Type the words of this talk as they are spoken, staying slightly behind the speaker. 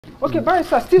Okay,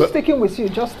 Barrister, still sticking with you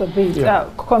just a bit,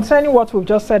 concerning what we've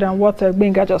just said and what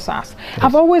Benga just asked. Yes.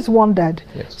 I've always wondered,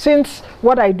 since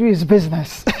what I do is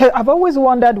business, I've always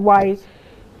wondered why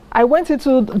I went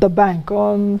into the bank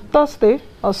on Thursday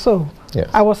or so. Yes.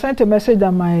 I was sent a message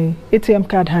that my ATM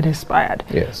card had expired.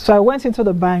 Yes. So I went into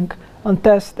the bank on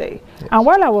Thursday. Yes. And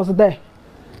while I was there,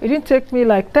 it didn't take me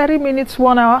like 30 minutes,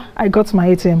 1 hour, I got my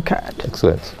ATM card.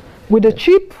 Excellent. With the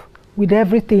chip, with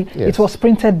everything, it was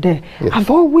printed there. Yes.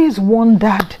 I've always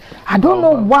wondered, I don't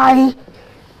know why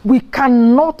we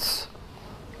cannot,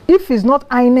 if it's not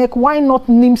INEC, why not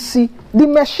NIMC? The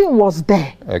machine was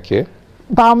there. Okay.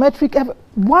 Biometric,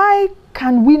 why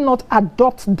can we not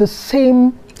adopt the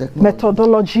same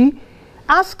methodology?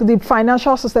 Ask the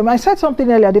financial system. I said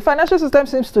something earlier, the financial system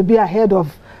seems to be ahead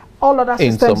of all other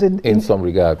systems in some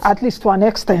regards, at least to an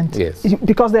extent. Yes.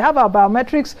 Because they have our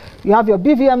biometrics, you have your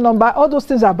BVM number, all those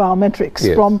things are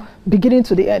biometrics from beginning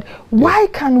to the end. Why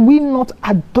can we not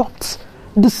adopt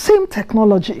the same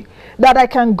technology that I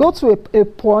can go to a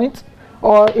point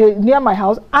or near my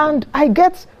house and I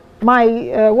get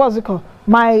my, what's it called?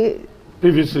 My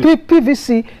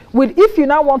PVC with, if you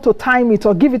now want to time it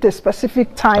or give it a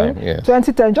specific time to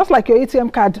enter time, just like your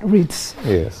ATM card reads.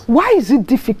 Yes. Why is it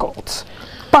difficult?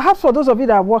 Perhaps for those of you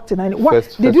that have worked in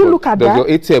INEC, did you look at that? Does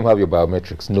your ATM have your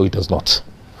biometrics? No, it does not.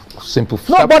 Simple.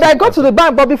 No, but I go to the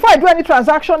bank, but before I do any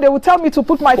transaction, they will tell me to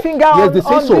put my finger on the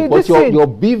so, but your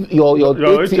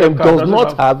ATM does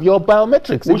not have your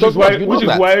biometrics. Which is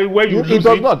why when you use it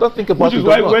does not. Don't think about it. Which is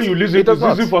why when you use it, it's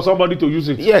easy for somebody to use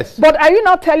it. Yes. But are you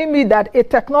not telling me that a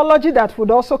technology that would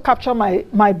also capture my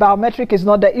biometric is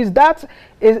not there? Is that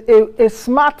a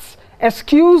smart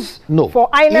excuse for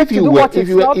INEC to do what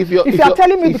it's not? If you're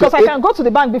telling me, because I can go to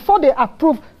the bank before they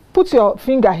approve, put your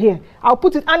finger here, I'll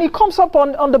put it, and it comes up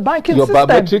on the banking system. Your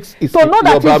biometrics is so know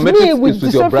that it's me with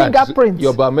the same fingerprint.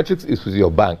 Your biometrics is with your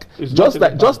bank. It's just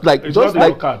like it's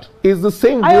the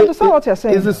same way. I understand what you're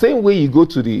saying. It's the same way you go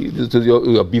to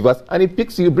your beavers and it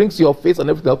brings your face and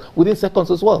everything else within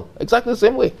seconds as well. Exactly the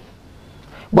same way.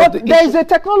 But there is a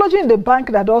technology in the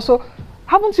bank that also.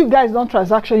 Haven't you guys done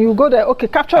transaction? You go there, okay,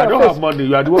 capture your face. I don't have money.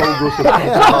 You are the one who goes to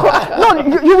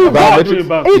No, you will go.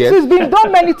 It has been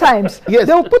done many times. Yes.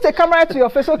 They will put a camera to your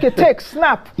face. Okay, take,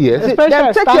 snap. Yes.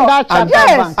 Then take your and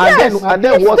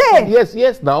then what?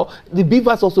 Yes. Now the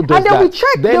beavers also does that. And they will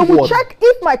check. They will check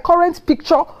if my current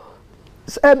picture,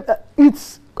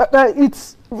 it's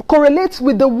correlates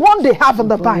with the one they have in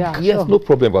the bank. Yeah, yes, no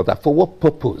problem about that. For what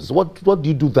purpose? What do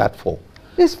you do that for?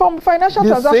 It's from financial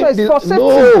transactions. It's for safety.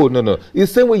 No.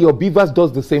 It's the same way your beavers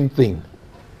does the same thing.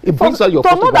 It brings out your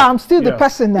photograph. Know that I'm still the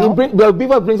person now. The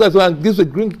beaver brings us and gives a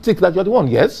green tick that you're the one.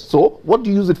 Yes. So what do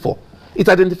you use it for? It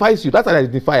identifies you. That's an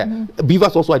identifier.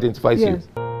 Beavers also identifies you.